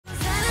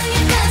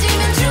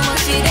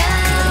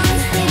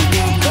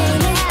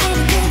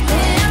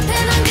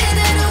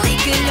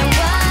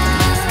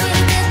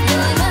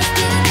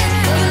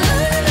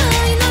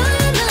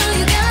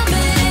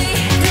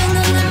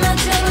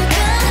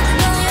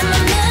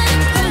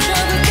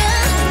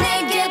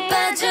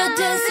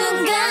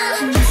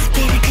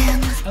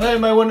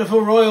my wonderful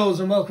royals,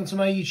 and welcome to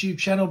my YouTube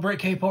channel, Brit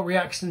K-Pop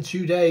Reacts, and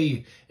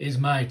today is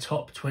my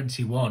top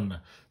 21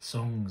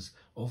 songs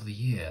of the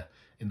year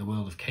in the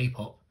world of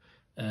K-pop.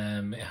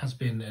 It has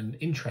been an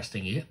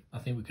interesting year, I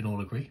think we can all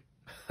agree.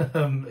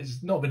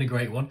 It's not been a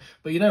great one,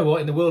 but you know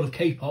what, in the world of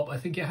K-pop, I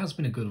think it has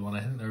been a good one.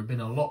 I think there have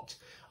been a lot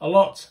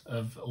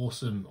of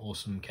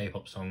awesome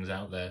K-pop songs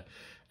out there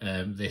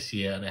this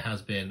year, and it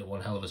has been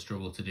one hell of a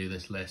struggle to do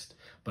this list,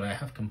 but I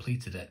have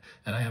completed it,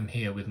 and I am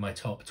here with my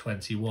top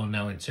 21.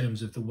 Now, in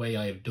terms of the way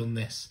I have done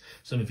this,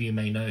 some of you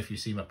may know if you've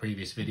seen my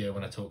previous video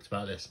when I talked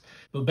about this,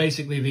 but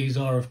basically these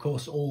are of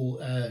course all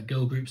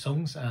girl group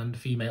songs and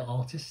female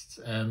artists.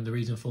 The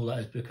reason for that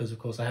is because of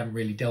course I haven't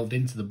really delved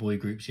into the boy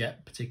groups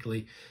yet,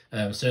 particularly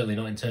certainly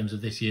not in terms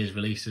of this year's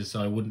releases,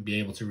 so I wouldn't be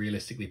able to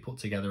realistically put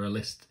together a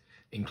list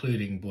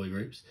including boy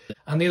groups.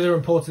 And the other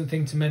important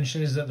thing to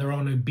mention is that there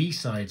are no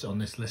B-sides on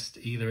this list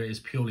either. It is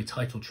purely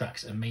title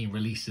tracks and main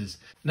releases.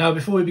 Now,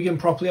 before we begin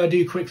properly, I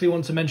do quickly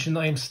want to mention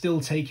that I am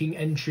still taking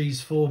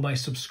entries for my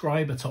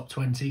subscriber top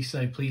 20,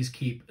 so please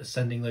keep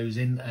sending those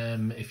in.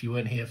 If you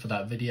weren't here for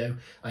that video,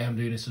 I am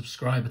doing a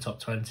subscriber top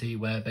 20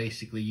 where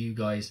basically you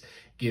guys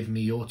give me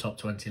your top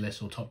 20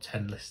 lists or top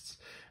 10 lists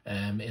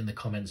in the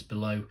comments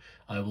below.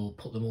 I will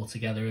put them all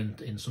together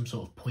in some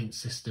sort of point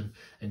system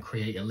and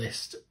create a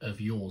list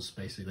of yours,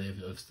 basically,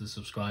 of the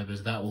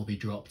subscribers. That will be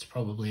dropped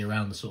probably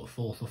around the sort of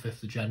 4th or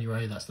 5th of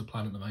January. That's the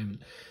plan at the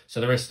moment. So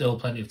there is still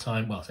plenty of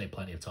time, well, I say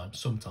plenty of time,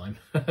 some time,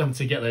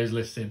 to get those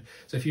lists in.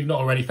 So if you've not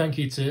already, thank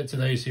you to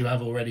those who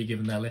have already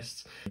given their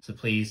lists. So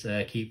please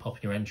keep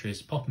popping your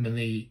entries. Pop them in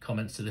the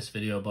comments to this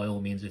video by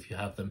all means if you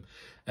have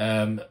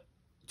them.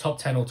 Top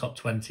 10 or top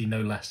 20,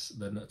 no less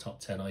than a top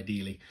 10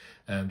 ideally,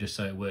 just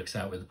so it works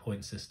out with the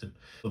point system.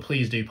 But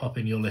please do pop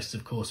in your lists,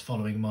 of course,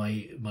 following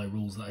my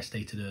rules that I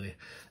stated earlier.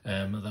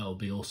 That will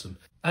be awesome.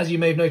 As you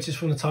may have noticed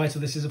from the title,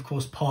 this is of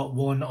course part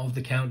 1 of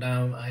the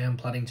countdown. I am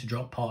planning to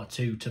drop part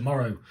 2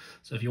 tomorrow.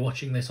 So if you're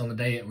watching this on the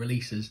day it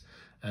releases,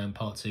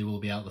 part 2 will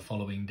be out the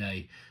following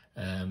day,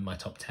 my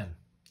top 10.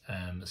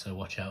 So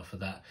watch out for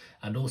that.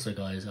 And also,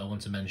 guys, I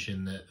want to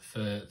mention that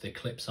for the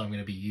clips I'm going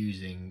to be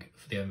using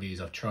for the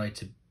MVs, I've tried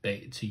to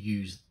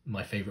use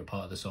my favourite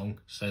part of the song.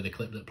 So the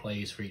clip that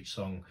plays for each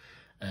song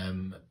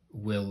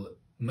will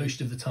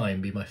most of the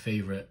time be my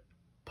favourite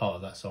part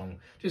of that song,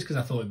 just because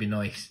I thought it'd be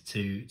nice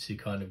to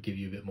kind of give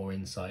you a bit more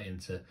insight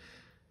into,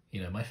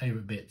 you know, my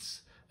favourite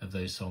bits of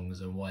those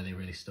songs and why they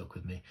really stuck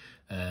with me.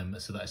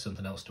 So that is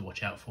something else to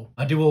watch out for.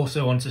 I do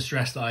also want to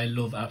stress that I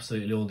love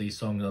absolutely all these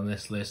songs on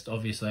this list.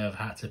 Obviously I've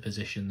had to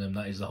position them,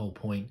 that is the whole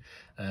point.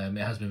 It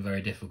has been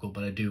very difficult,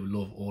 but I do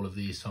love all of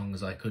these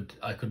songs. I could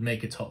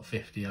make a top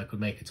 50, I could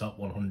make a top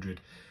 100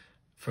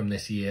 from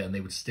this year and they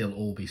would still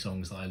all be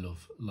songs that I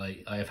love.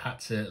 Like, I have had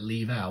to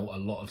leave out a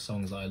lot of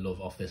songs that I love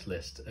off this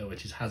list,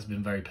 which has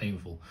been very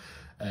painful.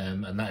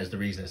 And that is the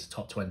reason it's a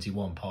top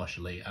 21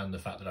 partially, and the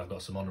fact that I've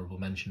got some honourable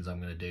mentions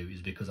I'm going to do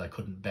is because I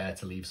couldn't bear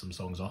to leave some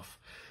songs off,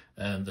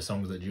 the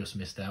songs that just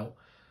missed out.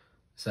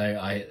 So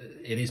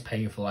it is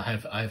painful.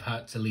 I've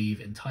had to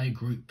leave entire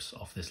groups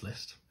off this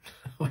list,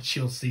 which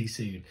you'll see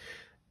soon.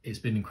 It's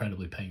been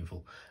incredibly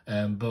painful,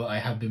 but I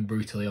have been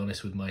brutally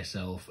honest with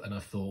myself, and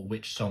I've thought,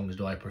 which songs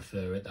do I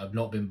prefer? I've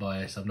not been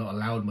biased. I've not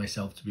allowed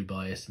myself to be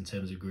biased in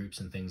terms of groups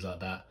and things like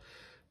that.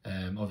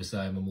 Obviously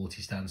I'm a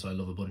multi-stan, so I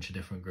love a bunch of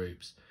different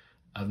groups.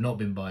 I've not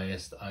been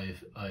biased.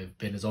 I've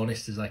been as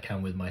honest as I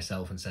can with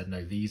myself and said,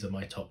 no, these are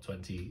my top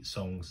 20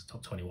 songs,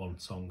 top 21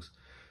 songs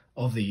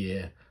of the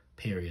year,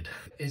 period.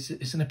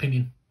 It's an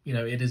opinion. You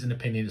know, it is an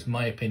opinion. It's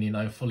my opinion.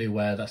 I'm fully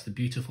aware. That's the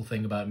beautiful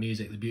thing about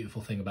music, the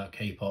beautiful thing about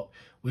K-pop.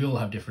 We all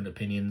have different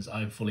opinions.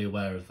 I'm fully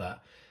aware of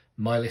that.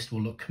 My list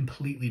will look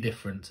completely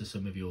different to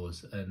some of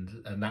yours,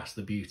 and that's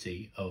the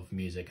beauty of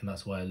music, and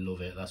that's why I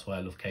love it. That's why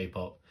I love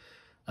K-pop.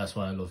 That's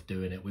why I love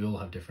doing it. We all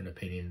have different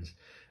opinions.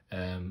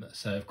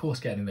 So of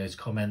course, getting those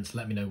comments,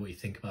 let me know what you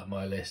think about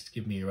my list.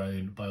 Give me your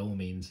own by all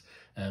means,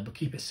 but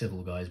keep it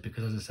civil, guys,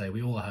 because as I say,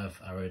 we all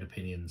have our own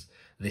opinions.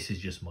 This is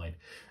just mine.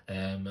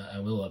 And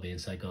with all that being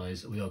said,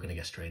 guys, we are going to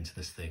get straight into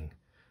this thing.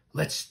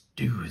 Let's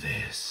do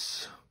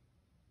this.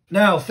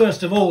 Now,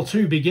 first of all,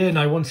 to begin,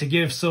 I want to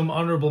give some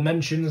honourable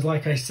mentions.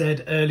 Like I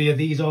said earlier,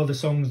 these are the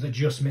songs that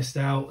just missed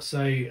out. So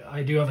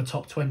I do have a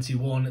top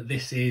 21.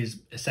 This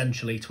is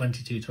essentially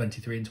 22,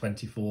 23 and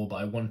 24, but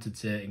I wanted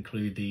to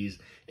include these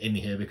in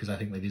here because I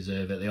think they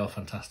deserve it. They are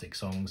fantastic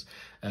songs.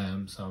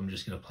 So I'm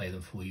just going to play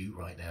them for you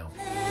right now.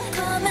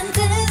 Come and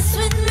dance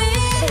with me.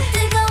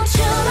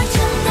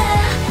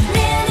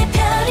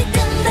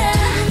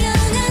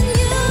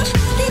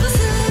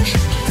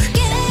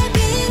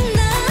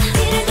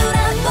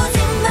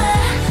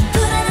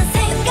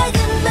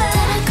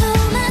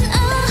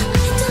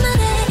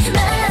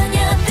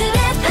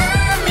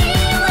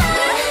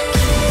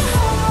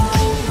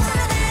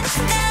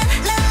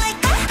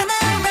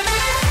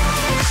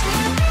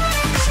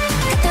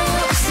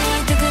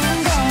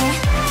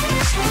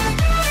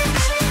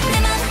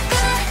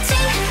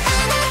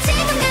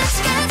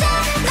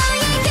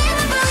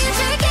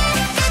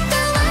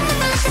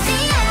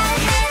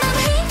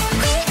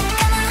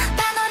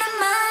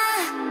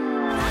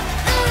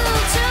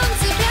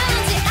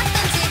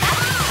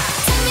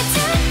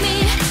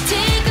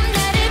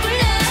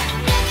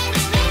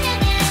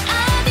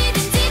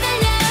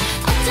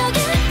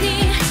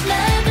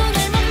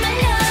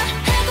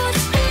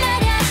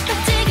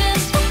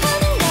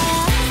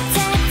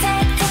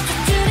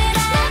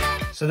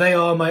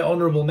 are my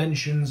honourable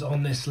mentions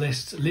on this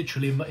list,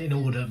 literally in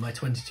order, my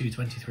 22,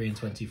 23 and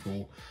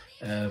 24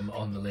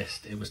 on the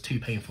list. It was too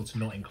painful to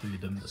not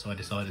include them, so I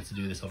decided to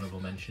do this honourable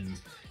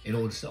mentions in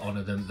order to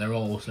honour them. There are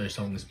also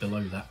songs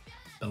below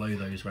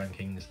those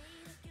rankings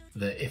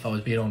that, if I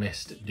was being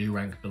honest, do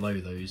rank below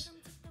those,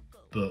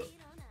 but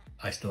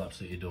I still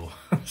absolutely adore.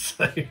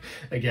 So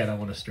again, I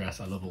want to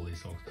stress, I love all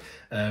these songs.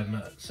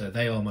 So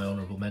they are my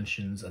honourable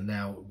mentions, and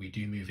now we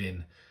do move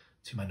in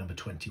to my number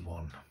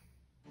 21.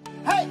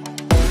 Hey!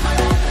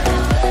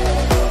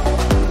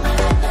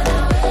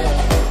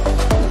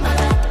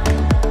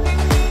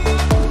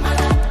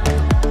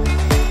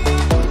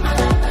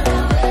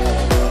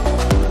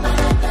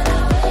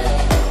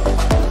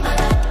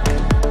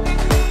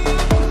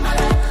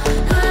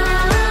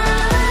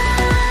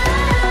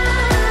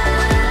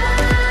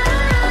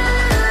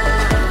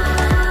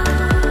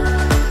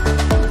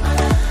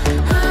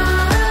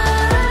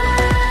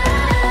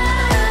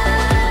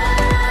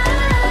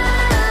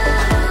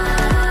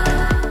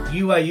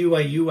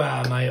 You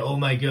are my Oh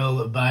My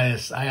Girl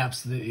bias. I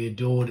absolutely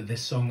adored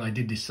this song. I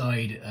did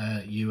decide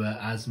You Are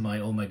as my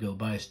Oh My Girl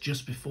bias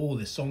just before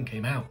this song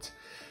came out.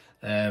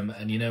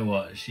 And you know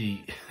what?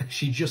 She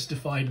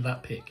justified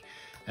that pick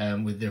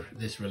with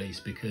this release,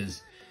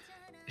 because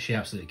she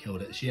absolutely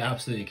killed it. She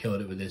absolutely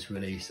killed it with this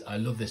release. I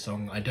love this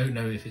song. I don't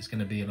know if it's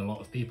going to be in a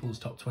lot of people's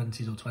top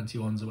 20s or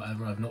 21s or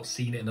whatever. I've not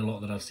seen it in a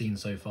lot that I've seen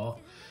so far.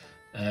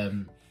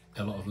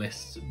 A lot of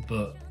lists,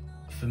 but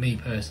for me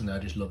personally, I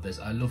just love this.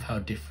 I love how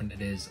different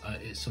it is.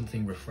 It's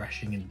something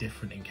refreshing and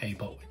different in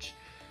K-pop,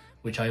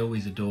 which I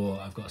always adore.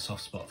 I've got a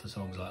soft spot for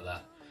songs like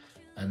that.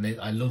 And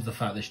I love the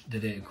fact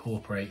that it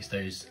incorporates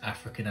those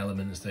African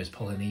elements, those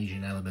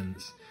Polynesian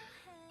elements.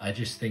 I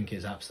just think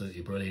it's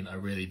absolutely brilliant. I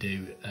really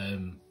do.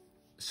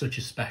 Such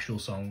a special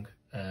song,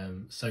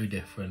 so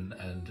different,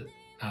 and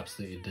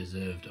absolutely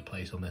deserved a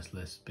place on this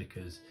list,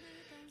 because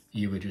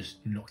you were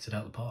just knocked it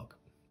out of the park.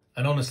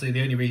 And honestly,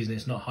 the only reason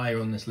it's not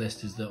higher on this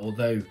list is that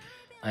although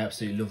I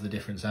absolutely love the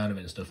different sound of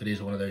it and stuff, it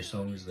is one of those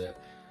songs that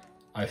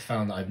I've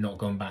found that I've not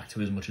gone back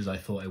to as much as I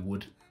thought I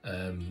would.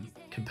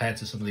 Compared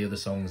to some of the other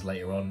songs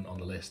later on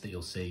the list that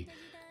you'll see,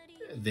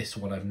 this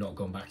one I've not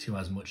gone back to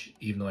as much,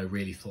 even though I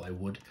really thought I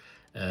would.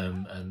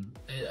 And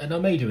I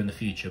may do in the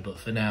future, but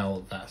for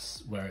now,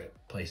 that's where it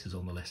places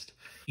on the list.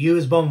 You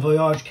As Bon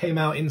Voyage came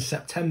out in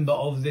September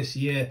of this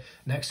year.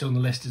 Next on the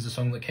list is a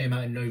song that came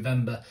out in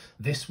November.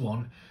 This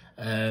one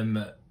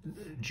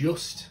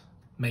just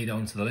made it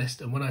onto the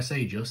list, and when I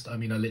say just, I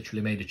mean I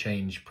literally made a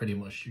change pretty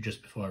much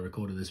just before I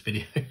recorded this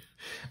video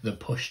that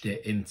pushed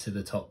it into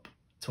the top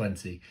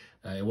 20.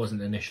 It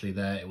wasn't initially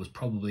there. It was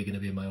probably going to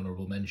be in my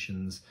honourable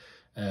mentions,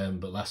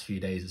 but last few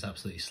days it's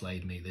absolutely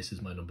slayed me. This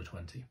is my number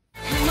 20.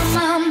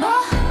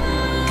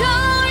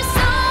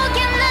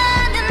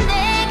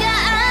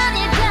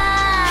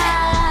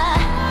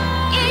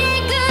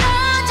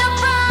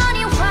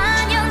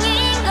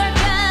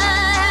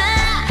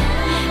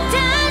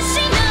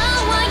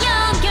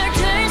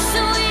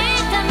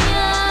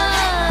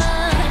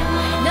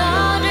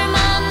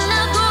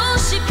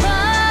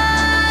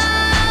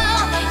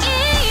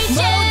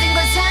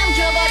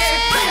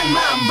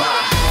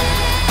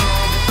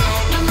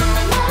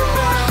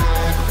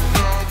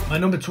 My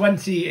number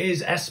 20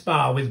 is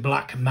Espa with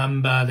Black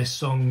Mamba. This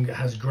song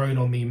has grown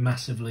on me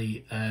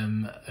massively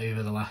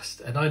over the last,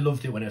 and I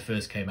loved it when it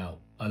first came out.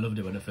 I loved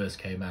it when it first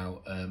came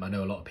out. I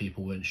know a lot of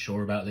people weren't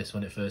sure about this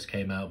when it first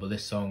came out, but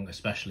this song,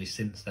 especially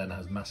since then,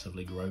 has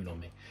massively grown on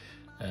me.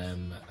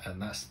 And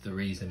that's the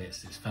reason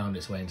it's found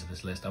its way into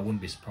this list. I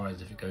wouldn't be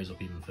surprised if it goes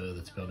up even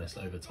further, to be honest,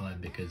 over time,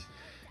 because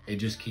it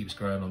just keeps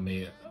growing on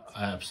me.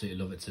 I absolutely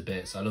love it to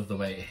bits. I love the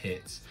way it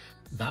hits.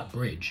 That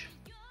bridge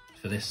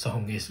for this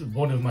song is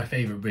one of my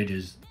favourite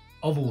bridges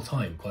of all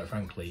time, quite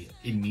frankly,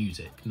 in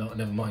music.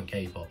 Never mind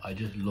K-pop. I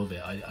just love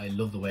it. I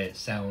love the way it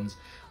sounds.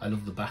 I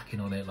love the backing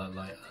on it, like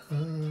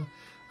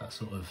that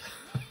sort of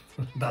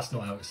that's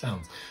not how it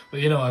sounds,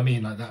 but you know what I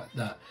mean, like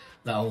that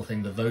whole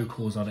thing. The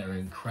vocals on it are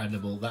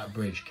incredible. That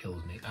bridge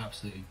kills me,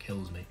 absolutely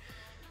kills me.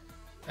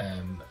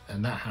 And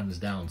that, hands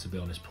down, to be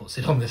honest, puts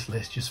it on this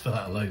list just for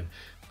that alone.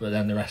 But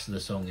then the rest of the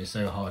song is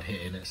so hard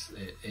hitting.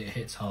 It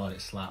hits hard,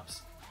 it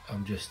slaps.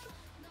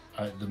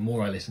 The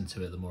more I listen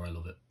to it, the more I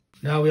love it.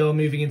 Now we are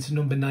moving into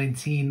number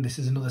 19. This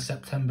is another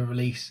September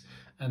release,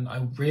 and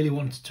I really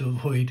wanted to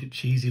avoid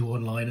cheesy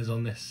one-liners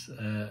on this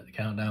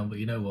countdown, but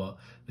you know what?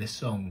 This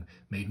song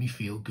made me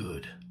feel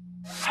good.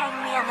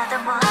 Hang me another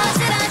one. Did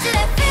I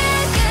feel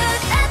good?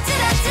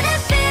 Did I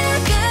feel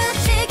good?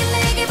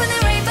 지금 with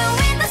the rainbow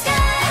in the sky.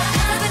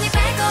 서분이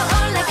밟고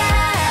올라가.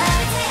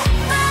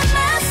 By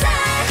my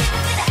side.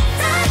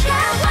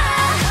 다가와.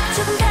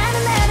 조금 다른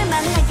나를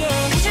만나게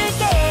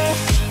해줄게.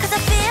 Cause I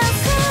feel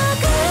so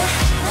good.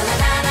 Na na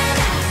na na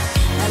na.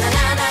 Na na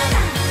na na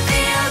na.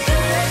 Feel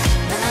good.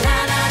 Na na na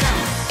na na.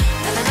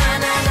 Na na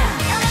na na na.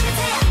 Let me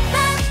tell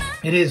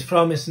you. It is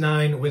Promise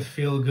 9 with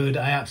Feel Good.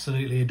 I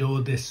absolutely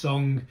adored this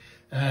song.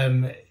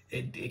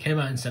 It came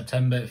out in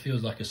September. It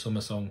feels like a summer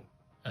song.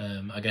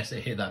 I guess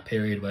it hit that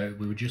period where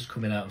we were just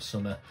coming out of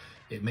summer.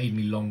 It made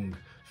me long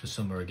for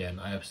summer again.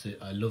 I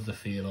love the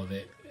feel of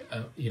it.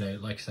 You know,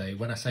 like I say,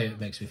 when I say it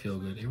makes me feel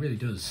good, it really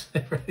does.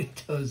 It really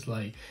does.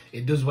 Like,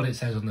 it does what it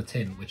says on the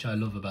tin, which I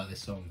love about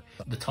this song.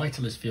 The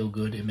title is feel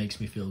good, it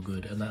makes me feel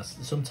good, and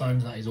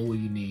sometimes that is all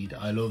you need.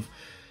 I love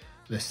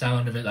the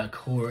sound of it. That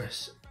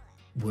chorus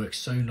works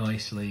so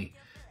nicely,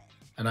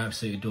 and I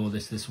absolutely adore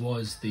this. This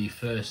was the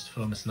first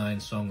Flawless 9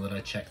 song that I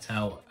checked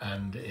out,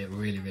 and it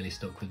really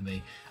stuck with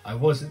me.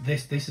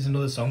 This is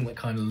another song that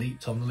kind of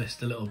leaped on the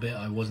list a little bit.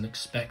 I wasn't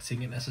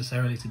expecting it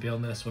necessarily to be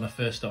on this when I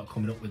first started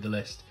coming up with the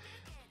list.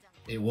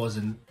 It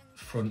wasn't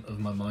front of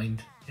my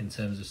mind in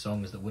terms of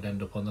songs that would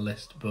end up on the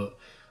list, but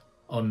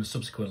on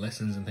subsequent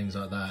listens and things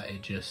like that,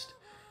 it just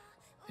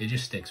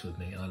sticks with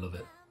me, and I love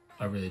it.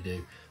 I really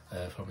do.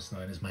 Flawless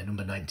 9 is my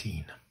number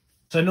 19.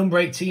 So number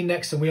 18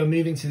 next, and we are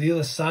moving to the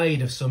other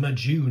side of summer,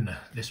 June.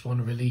 This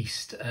one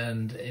released,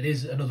 and it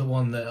is another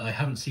one that I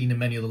haven't seen in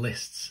many other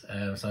lists,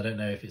 so I don't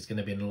know if it's going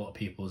to be in a lot of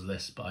people's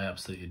lists, but I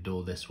absolutely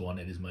adore this one.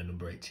 It is my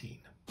number 18.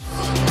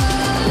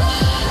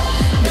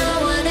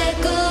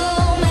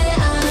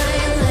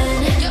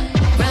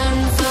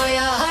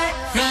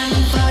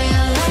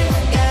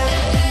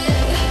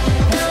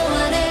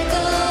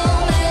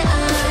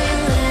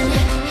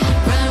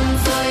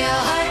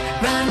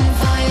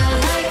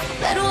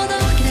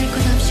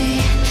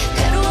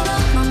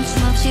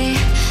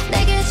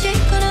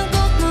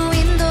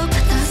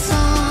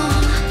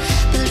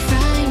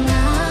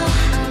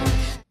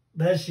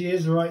 There she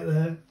is, right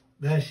there.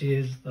 There she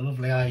is, the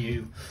lovely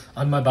IU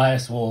on my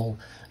bias wall.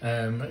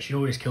 She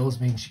always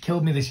kills me. She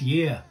killed me this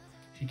year.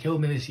 She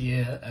killed me this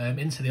year.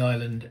 Into the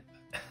Island.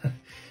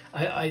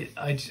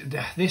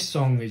 This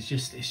song is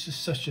it's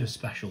just such a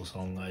special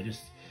song.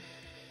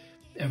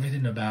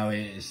 Everything about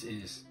it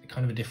is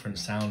kind of a different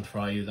sound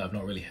for IU that I've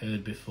not really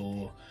heard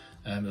before.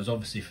 It was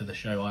obviously for the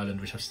show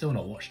Island, which I've still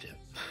not watched it,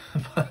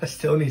 but I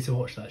still need to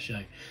watch that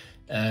show.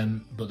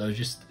 But there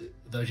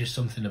was just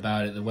something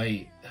about it, the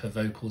way her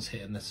vocals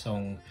hit in the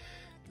song,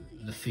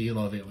 the feel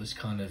of it was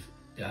kind of,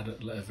 it had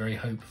a very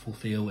hopeful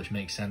feel, which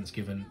makes sense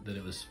given that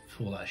it was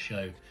for that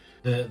show.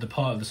 The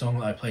part of the song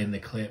that I play in the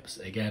clips,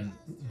 again,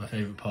 my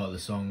favourite part of the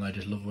song. I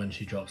just love when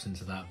she drops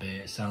into that bit.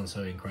 It sounds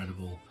so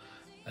incredible.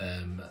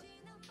 And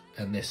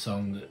this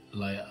song,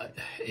 like,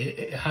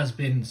 it has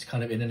been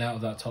kind of in and out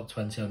of that top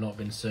 20. I've not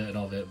been certain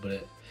of it,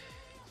 but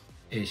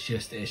it's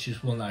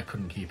just one that I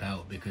couldn't keep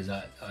out, because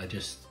I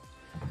just,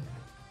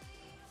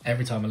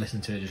 every time I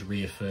listen to it, it just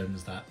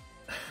reaffirms that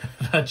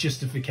that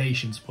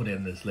justification to put it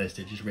in this list.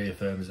 It just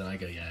reaffirms, and I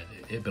go, yeah,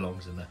 it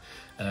belongs in there.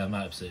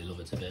 I absolutely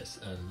love it to bits,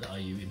 and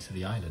IU Into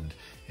the Island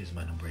is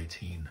my number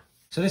 18.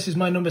 So this is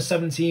my number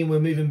 17. We're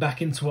moving back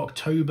into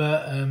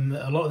October.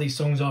 A lot of these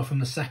songs are from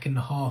the second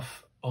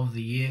half of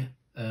the year.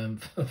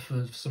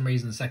 For some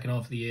reason, the second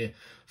half of the year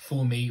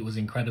for me was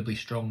incredibly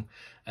strong.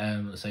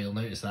 So you'll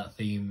notice that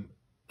theme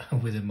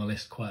within my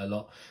list quite a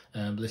lot.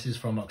 But this is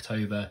from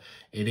October.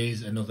 It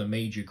is another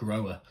major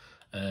grower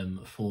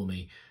for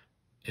me.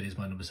 It is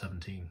my number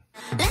 17.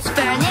 Let's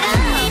burn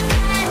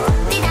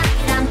it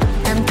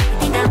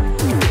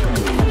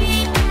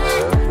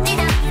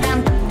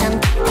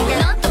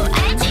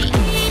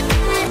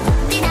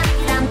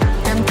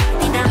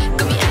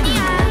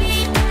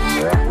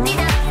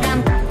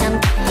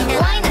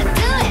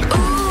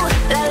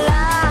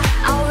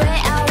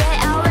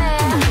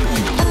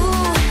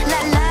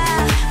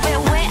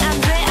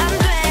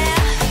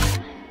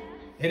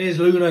It is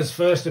Luna's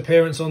first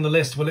appearance on the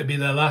list. Will it be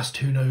their last?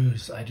 Who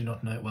knows? I do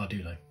not know. Well, I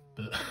do know,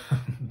 but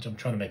I'm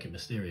trying to make it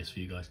mysterious for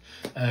you guys.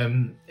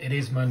 It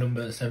is my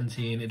number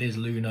 17. It is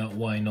Luna.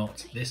 Why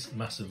not? This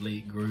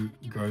massively grew.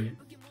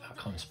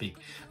 I can't speak.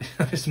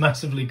 This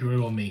massively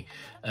grew on me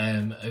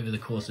over the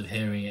course of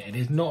hearing it. It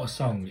is not a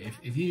song.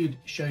 If you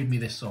showed me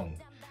this song,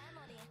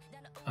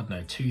 I don't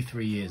know,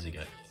 2-3 years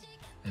ago,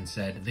 and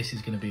said this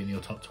is going to be in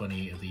your top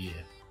 20 of the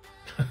year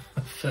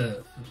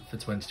for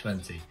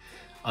 2020,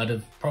 I'd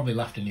have probably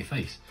laughed in your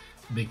face,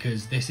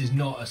 because this is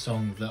not a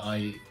song that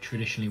I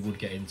traditionally would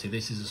get into.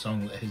 This is a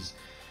song that has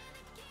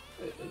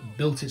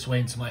built its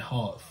way into my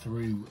heart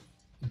through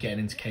getting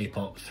into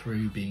K-pop,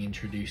 through being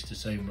introduced to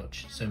so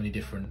many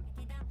different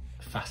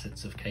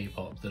facets of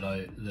K-pop that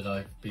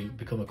I've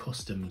become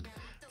accustomed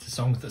to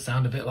songs that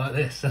sound a bit like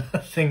this. I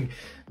think,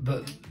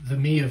 but the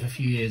me of a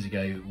few years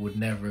ago would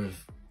never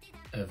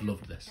have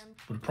loved this,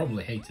 would have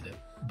probably hated it.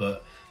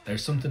 But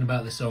there's something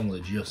about this song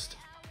that just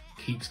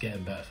keeps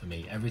getting better for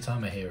me. Every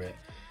time I hear it,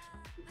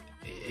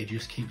 it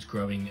just keeps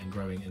growing and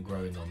growing and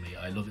growing on me.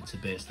 I love it to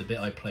bits. The bit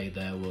I played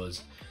there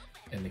was,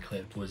 in the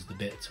clip, was the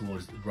bit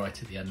towards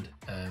right at the end.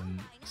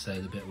 So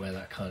the bit where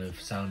that kind of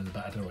sound in the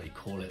back, I don't know what you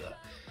call it,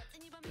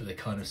 the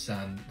kind of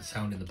sound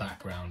in the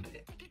background.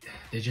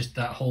 It's just,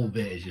 that whole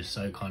bit is just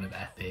so kind of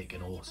epic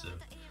and awesome.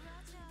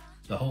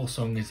 The whole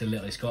song is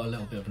it's got a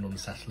little bit of an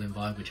unsettling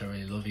vibe, which I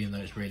really love, even though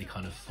it's really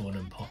kind of fun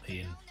and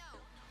poppy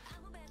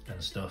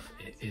and stuff.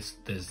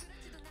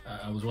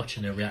 I was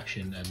watching a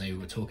reaction and they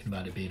were talking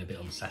about it being a bit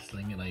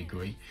unsettling, and I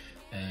agree.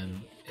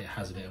 It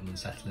has a bit of an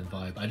unsettling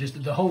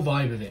vibe. The whole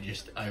vibe of it,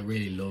 I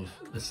really love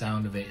the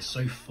sound of it. It's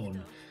so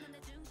fun.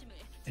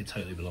 it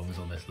totally belongs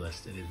on this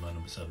list. It is my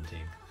number 17.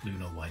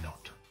 Luna, why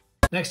not?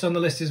 Next on the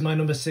list is my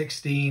number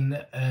 16.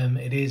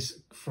 It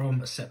is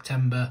from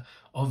September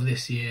of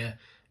this year.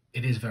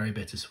 It is very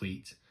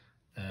bittersweet.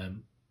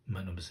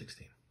 My number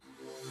 16.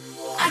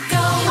 I go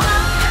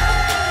up,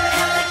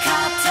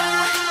 helicopter,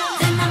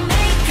 then I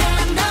make a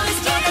noise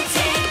for the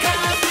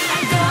takeoff.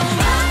 I go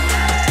up,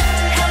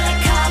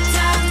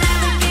 helicopter,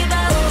 never give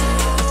up.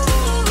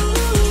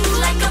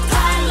 Like a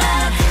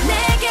pilot,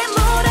 내게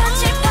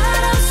몰아칠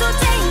바람 so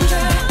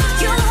danger.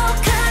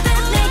 유혹하듯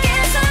내게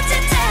손짓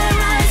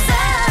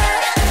terrorizer.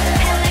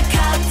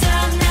 Helicopter,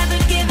 never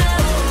give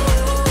up.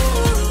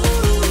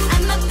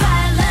 I'm a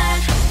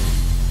pilot.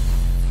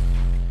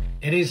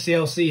 It is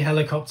CLC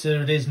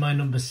Helicopter. It is my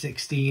number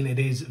 16. It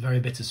is very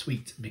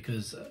bittersweet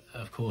because,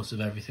 of course,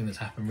 of everything that's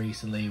happened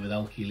recently with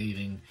Elkie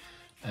leaving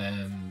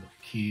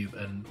Cube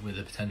and with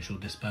the potential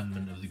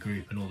disbandment of the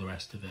group and all the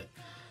rest of it.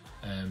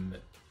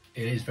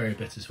 It is very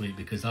bittersweet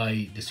because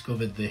I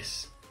discovered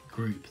this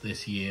group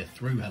this year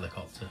through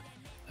Helicopter.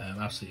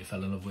 Absolutely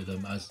fell in love with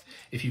them. As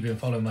if you've been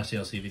following my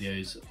CLC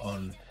videos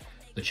on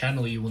the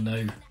channel, you will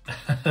know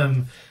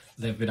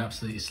they've been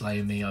absolutely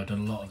slaying me. I've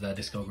done a lot of their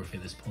discography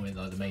at this point,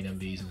 like the main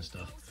MVs and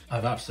stuff.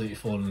 I've absolutely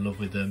fallen in love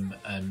with them,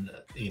 and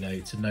you know,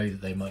 to know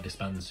that they might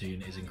disband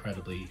soon is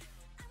incredibly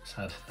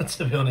sad.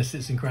 To be honest,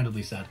 it's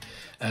incredibly sad.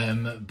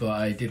 But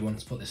I did want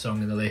to put this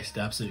song in the list. It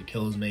absolutely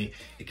kills me.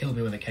 It killed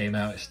me when it came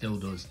out. It still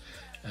does.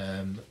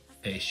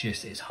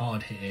 It's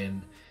hard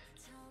hitting.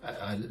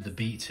 The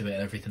beat to it,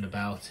 everything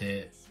about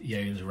it,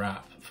 Yone's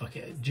rap, fuck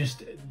it,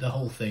 just the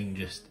whole thing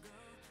just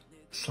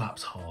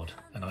slaps hard,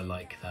 and I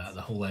like that.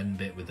 The whole end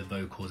bit with the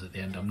vocals at the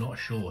end, I'm not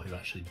sure who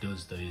actually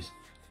does those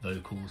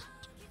vocals.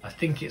 I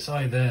think it's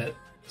either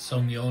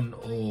Songyeon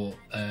or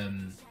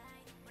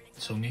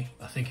Songi.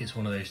 I think it's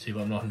one of those two,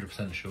 but I'm not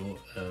 100% sure.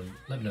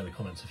 Let me know in the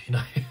comments if you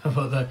know.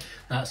 But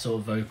that sort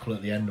of vocal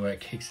at the end where it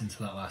kicks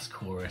into that last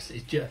chorus,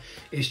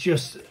 it's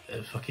just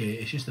a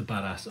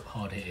badass,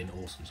 hard-hitting,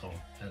 awesome song,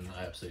 and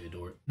I absolutely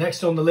adore it.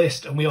 Next on the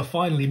list, and we are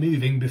finally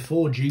moving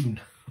before June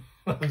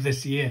of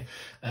this year,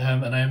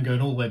 and I am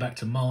going all the way back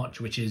to March,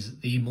 which is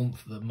the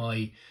month that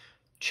my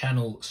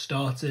channel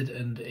started.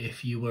 And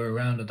if you were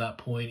around at that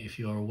point, if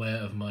you're aware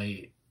of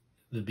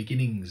the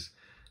beginnings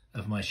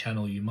of my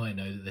channel, you might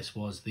know that this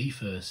was the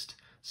first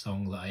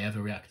song that I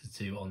ever reacted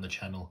to on the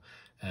channel,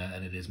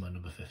 and it is my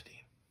number 15.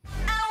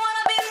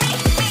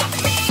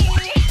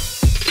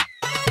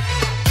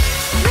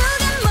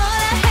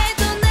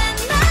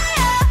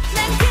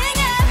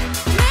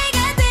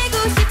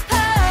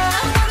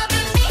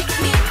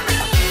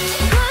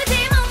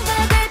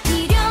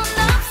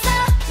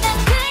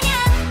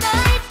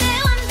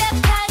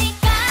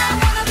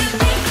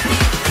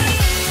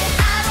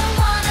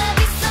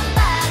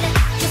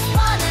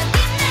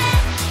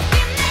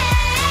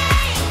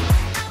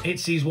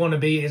 ITZY's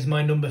Wannabe is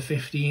my number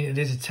 15. It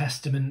is a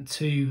testament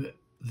to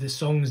the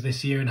songs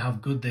this year and how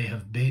good they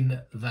have been,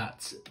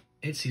 that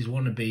ITZY's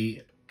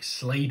Wannabe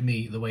slayed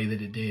me the way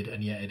that it did,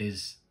 and yet it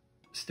is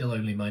still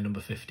only my number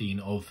 15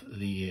 of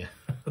the year.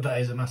 That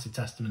is a massive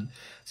testament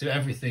to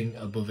everything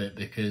above it,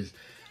 because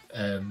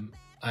I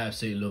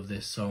absolutely love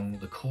this song.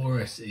 The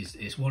chorus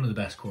is one of the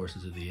best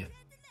choruses of the year,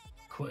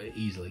 quite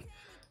easily.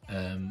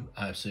 I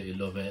absolutely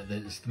love it.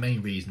 That's the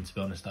main reason, to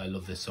be honest, I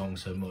love this song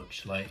so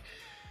much. Like,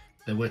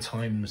 there were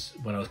times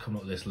when I was coming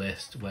up with this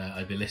list where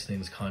I'd be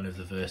listening to kind of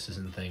the verses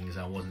and things,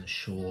 I wasn't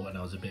sure, and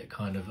I was a bit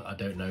kind of, I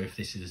don't know if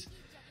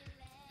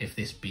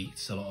this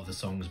beats a lot of the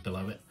songs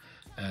below it.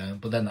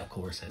 But then that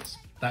chorus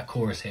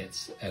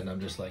hits, and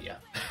I'm just like, yeah,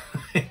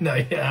 no,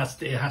 it has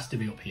to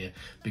be up here,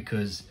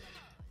 because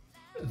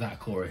that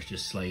chorus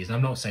just slays.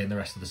 I'm not saying the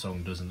rest of the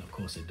song doesn't, of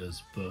course it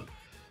does, but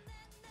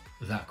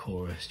that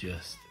chorus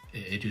just,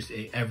 it gets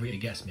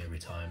me every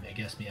time. It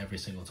gets me every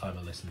single time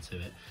I listen to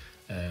it.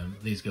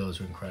 These girls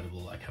are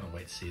incredible. I cannot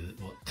wait to see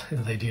what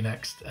they do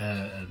next,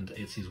 and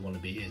ITZY's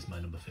Wannabe is my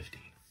number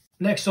 15.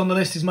 Next on the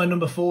list is my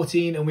number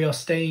 14, and we are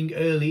staying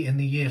early in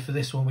the year for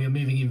this one. We are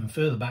moving even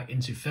further back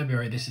into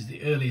February. This is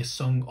the earliest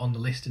song on the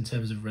list in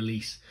terms of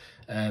release.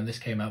 This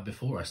came out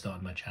before I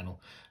started my channel.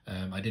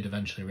 I did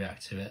eventually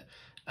react to it,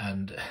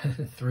 and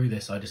through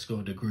this I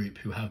discovered a group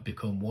who have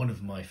become one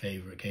of my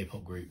favourite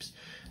K-pop groups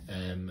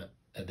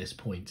at this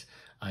point.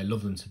 I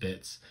love them to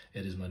bits.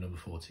 It is my number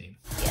 14.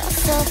 You're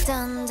so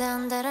dun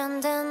dun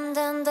dun dun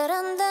dun dun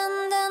dun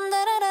dun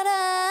dun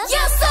dun.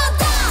 You're so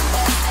dun.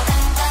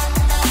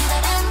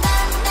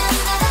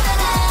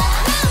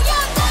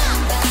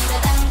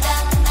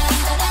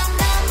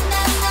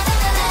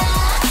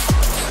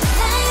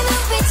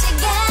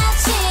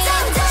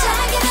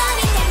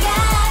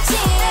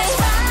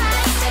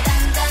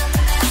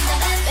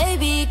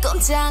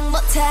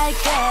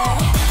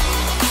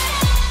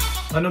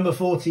 My number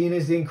 14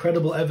 is the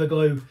incredible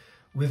Everglow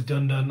with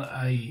Dun Dun.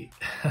 I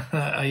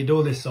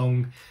adore this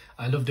song.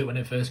 I loved it when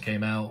it first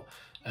came out.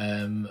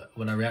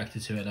 When I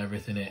reacted to it and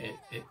everything,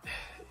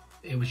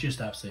 it was just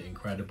absolutely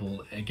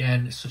incredible.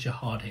 Again, it's such a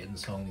hard-hitting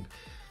song.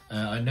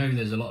 I know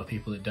there's a lot of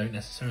people that don't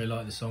necessarily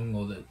like the song,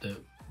 or that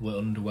were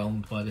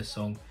underwhelmed by this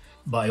song.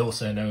 but I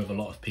also know of a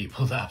lot of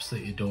people that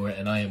absolutely adore it,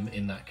 and I am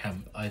in that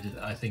camp. I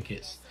think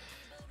it's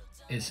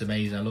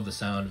amazing. I love the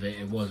sound of it.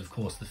 It was, of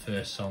course, the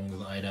first song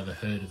that I'd ever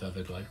heard of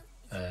Everglow,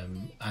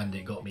 and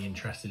it got me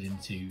interested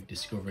into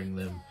discovering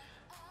them,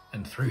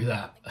 and through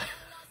that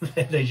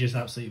they just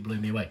absolutely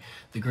blew me away.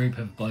 The group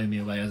have blown me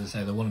away. As I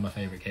say, they're one of my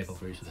favourite K-pop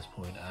groups at this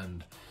point,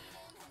 and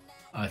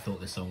I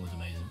thought this song was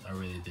amazing. I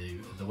really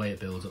do. The way it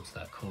builds up to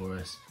that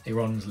chorus,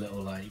 Iran's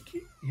little like,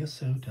 you're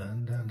so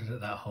done,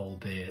 that whole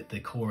bit, the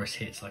chorus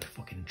hits like a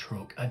fucking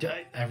truck.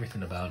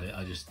 Everything about it,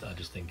 I just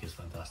think is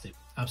fantastic.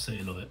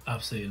 Absolutely love it.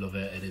 Absolutely love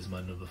it. It is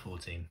my number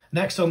 14.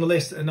 Next on the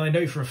list, and I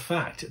know for a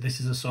fact this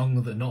is a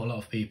song that not a lot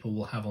of people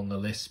will have on the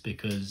list,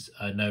 because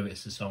I know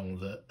it's a song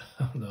that,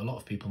 that a lot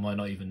of people might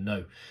not even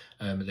know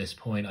at this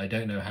point. I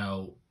don't know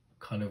how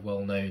kind of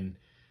well known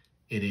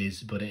it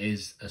is, but it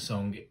is a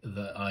song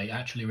that I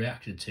actually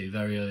reacted to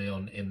very early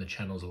on in the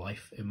channel's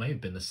life. It may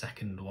have been the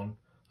second one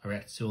I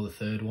reacted to, or the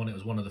third one. It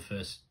was one of the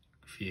first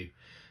few.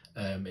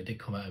 It did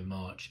come out in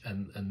March,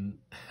 and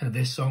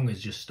this song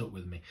has just stuck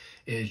with me.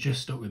 It has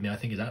just stuck with me. I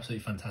think it's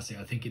absolutely fantastic.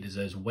 I think it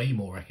deserves way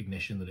more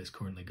recognition than it's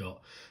currently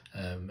got,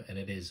 and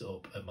it is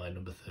up at my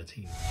number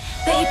 13.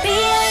 Baby,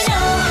 I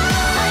know,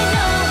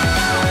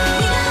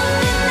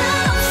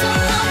 enough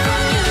someone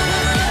from you.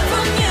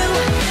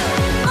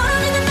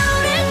 Only the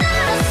notice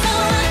that so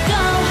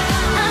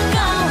I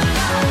go.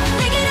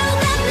 Make it all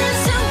that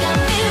soon got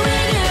me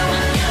with you.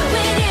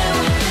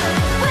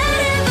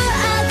 Wherever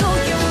I go,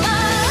 you're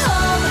my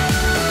home.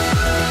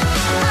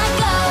 I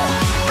go.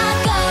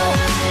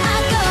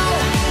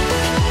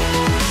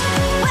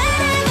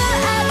 Wherever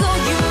I go,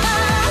 you're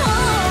my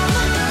home.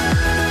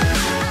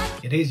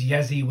 It is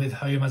Yezi with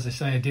Home. As I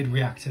say, I did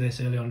react to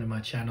this early on in my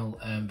channel,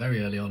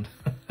 very early on,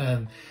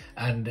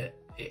 and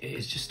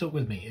it's just stuck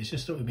with me. It's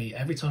just stuck with me.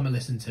 Every time I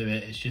listen to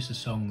it, it's just a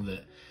song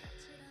that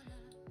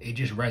it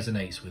just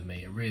resonates with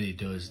me. It really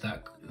does.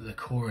 That the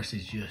chorus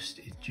is just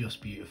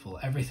beautiful.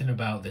 Everything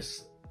about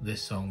this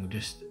song,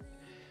 just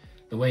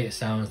the way it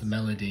sounds, the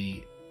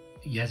melody,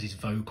 Yezi's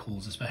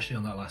vocals, especially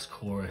on that last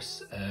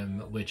chorus,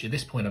 which at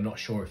this point I'm not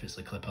sure if it's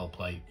the clip I'll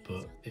play,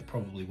 but it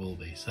probably will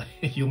be, so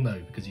you'll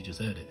know because you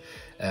just heard it.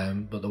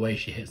 But the way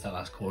she hits that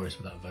last chorus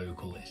with that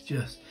vocal, it's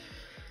just,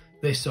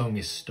 this song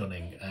is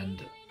stunning.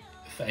 And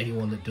for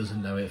anyone that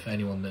doesn't know it, for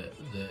anyone that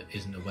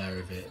isn't aware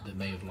of it, that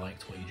may have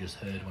liked what you just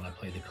heard when I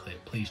played the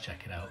clip, please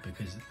check it out,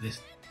 because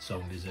this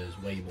song deserves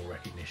way more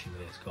recognition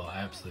than it's got. I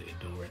absolutely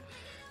adore it.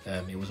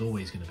 It was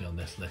always going to be on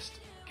this list,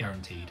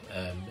 guaranteed.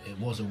 It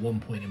was at one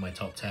point in my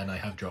top 10. I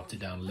have dropped it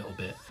down a little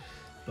bit,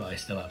 but I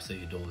still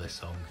absolutely adore this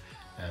song,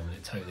 and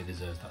it totally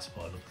deserves that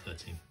spot at number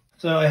 13.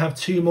 So I have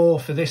two more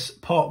for this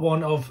part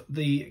one of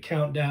the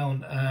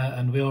countdown,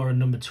 and we are at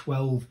number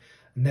 12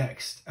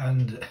 next,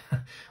 and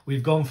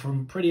we've gone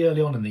from pretty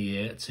early on in the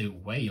year to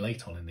way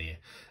late on in the year.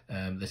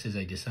 This is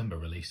a December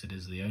release. It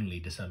is the only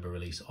December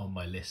release on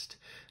my list,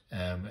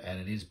 and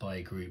it is by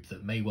a group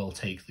that may well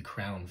take the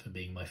crown for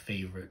being my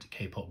favourite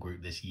K-pop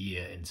group this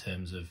year in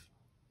terms of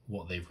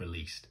what they've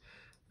released.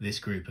 This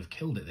group have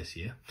killed it this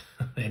year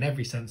in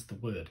every sense of the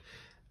word.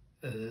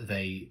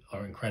 They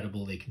are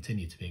incredible. They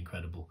continue to be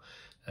incredible,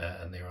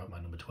 and they are at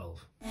my number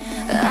 12.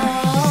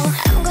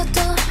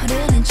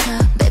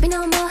 Baby,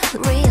 no more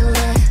real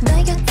love.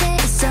 너의 곁에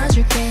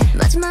있어줄게.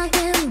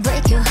 마지막은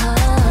break your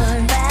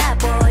heart.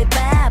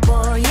 Bad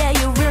boy, yeah,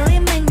 you really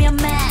make me a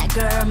mad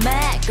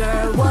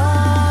girl, whoa.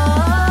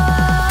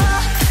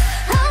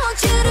 I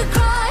want you to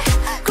cry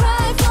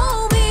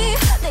for me.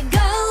 내가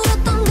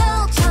울었던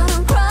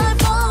것처럼 cry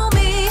for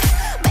me.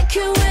 Make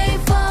you wait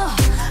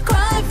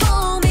cry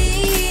for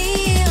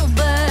me.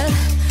 But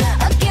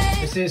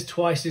again. This is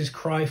Twice's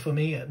Cry For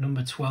Me at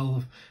number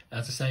 12.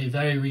 As I say,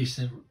 very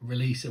recent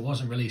release. It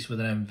wasn't released with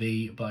an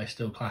MV, but I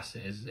still class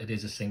it as, it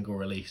is a single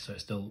release, so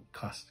it still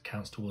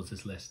counts towards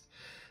this list.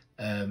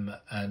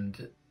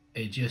 And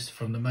it just,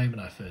 from the moment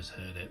I first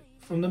heard it,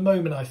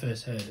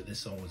 this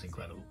song was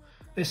incredible.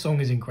 This song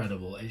is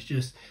incredible.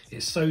 It's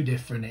so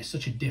different. It's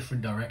such a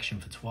different direction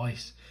for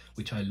Twice,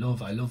 which I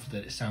love. I love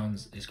that it's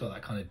got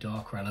that kind of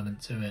darker element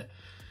to it.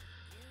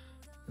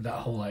 That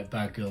whole like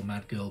bad girl,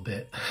 mad girl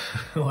bit,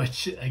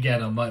 which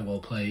again I might well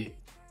play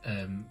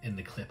in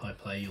the clip I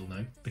play, you'll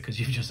know, because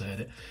you've just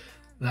heard it.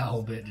 That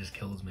whole bit just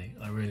kills me.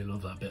 I really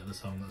love that bit of the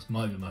song. That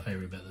might be my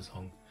favourite bit of the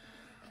song.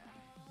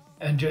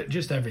 And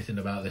just everything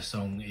about this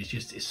song is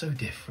it's so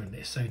different.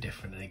 It's so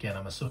different. And again,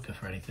 I'm a sucker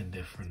for anything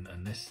different.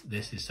 And this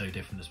is so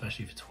different,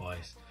 especially for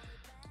Twice.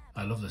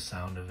 I love the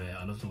sound of it.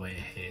 I love the way it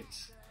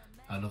hits.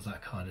 I love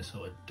that kind of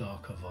sort of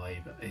darker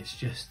vibe. It's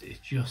just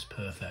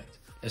perfect.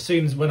 As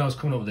soon as, when I was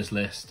coming up with this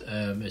list,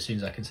 as soon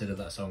as I considered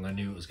that song, I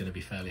knew it was going to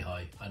be fairly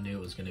high. I knew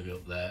it was going to be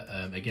up there.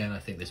 Again, I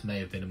think this may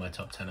have been in my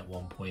top 10 at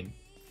one point,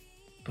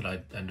 but I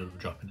ended up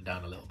dropping it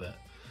down a little bit.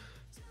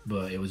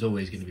 But it was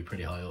always going to be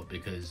pretty high up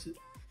because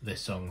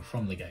this song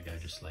from the get-go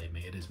just slayed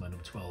me. It is my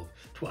number 12,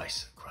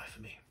 Twice, Cry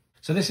For Me.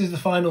 So this is the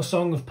final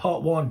song of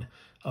part one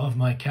of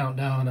my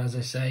countdown. As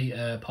I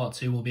say, part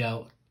two will be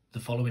out the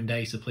following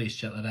day, so please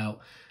check that out.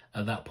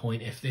 at that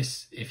point,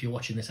 if you're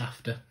watching this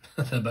after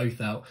they're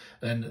both out,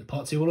 then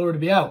part 2 will already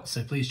be out.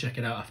 So please check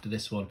it out after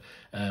this one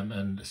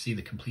and see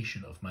the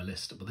completion of my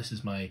list. But this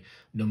is my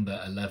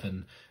number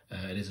 11.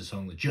 It is a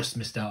song that just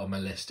missed out on my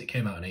list. It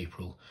came out in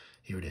April.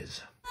 Here it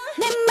is.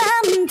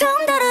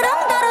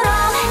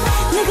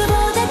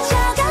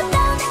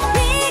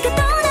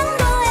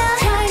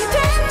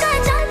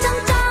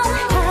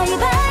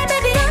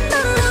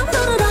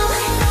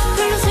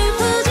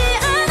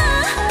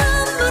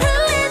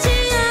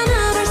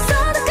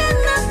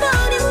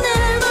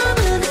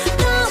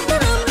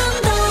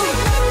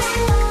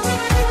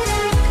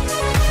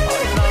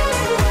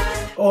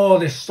 Oh,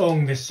 this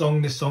song. I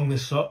slept on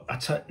this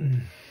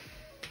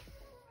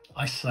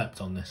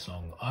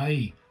song.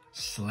 I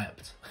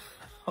slept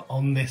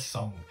on this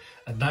song,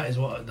 and that's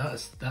what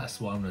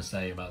I'm gonna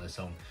say about this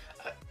song.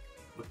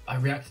 I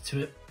reacted to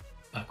it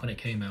back when it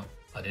came out.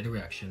 I did a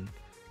reaction.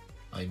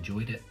 I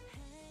enjoyed it.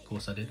 Of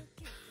course I did.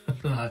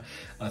 I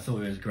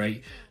thought it was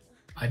great.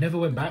 I never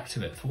went back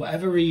to it. For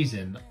whatever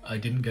reason, I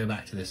didn't go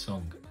back to this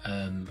song.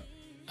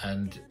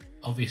 And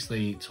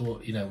obviously,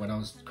 when I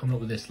was coming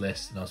up with this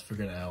list and I was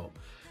figuring it out,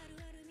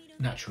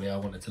 naturally I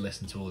wanted to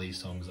listen to all these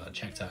songs that I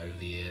checked out over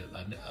the year.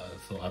 And I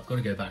thought, I've got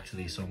to go back to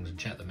these songs and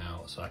check them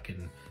out so I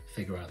can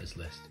figure out this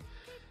list.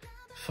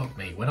 Fuck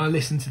me, when I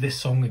listened to this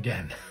song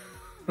again,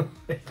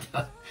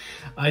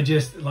 I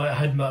just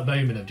had that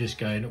moment of just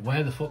going,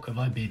 where the fuck have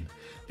I been?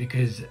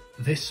 Because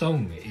this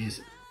song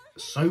is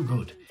so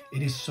good.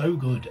 It is so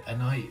good,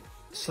 and I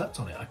slept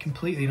on it. I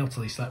completely and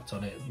utterly slept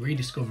on it.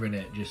 Rediscovering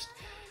it,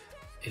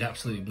 it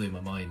absolutely blew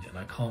my mind, and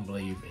I can't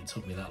believe it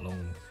took me that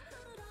long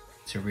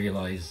to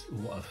realise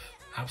what an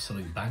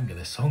absolute banger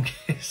this song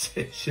is.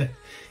 It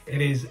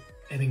is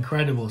an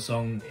incredible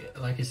song.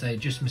 Like I say, it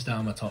just missed out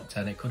on my top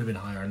 10. It could have been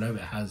higher. I know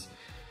it has,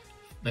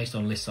 based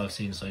on lists I've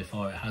seen so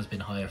far, it has been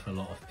higher for a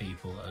lot of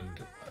people, and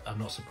I'm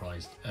not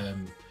surprised.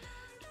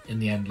 In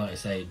the end, like I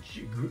say, it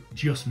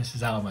just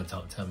misses out on my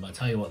top 10. But I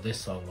tell you what, this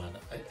song, man,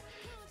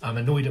 I'm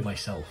annoyed at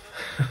myself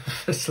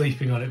for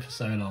sleeping on it for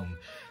so long.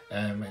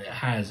 It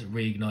has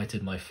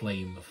reignited my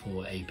flame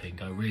for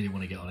A-Pink. I really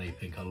want to get on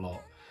A-Pink a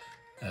lot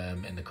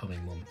in the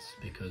coming months,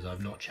 because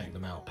I've not checked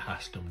them out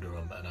past Dum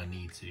Dum, and I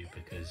need to,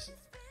 because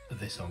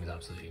this song is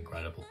absolutely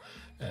incredible.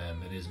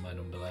 It is my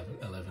number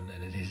 11,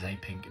 and it is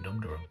A-Pink Dum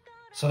Dum.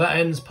 So that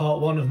ends part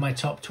 1 of my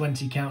top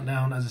 20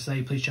 countdown. As I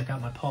say, please check out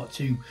my part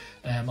 2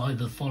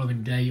 either the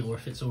following day, or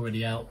if it's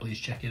already out, please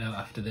check it out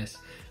after this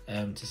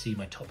to see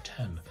my top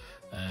 10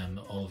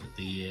 of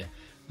the year.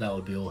 That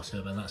would be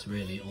awesome, and that's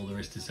really all there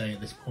is to say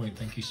at this point.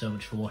 Thank you so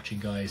much for watching,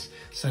 guys.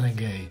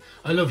 Senenge,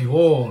 I love you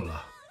all.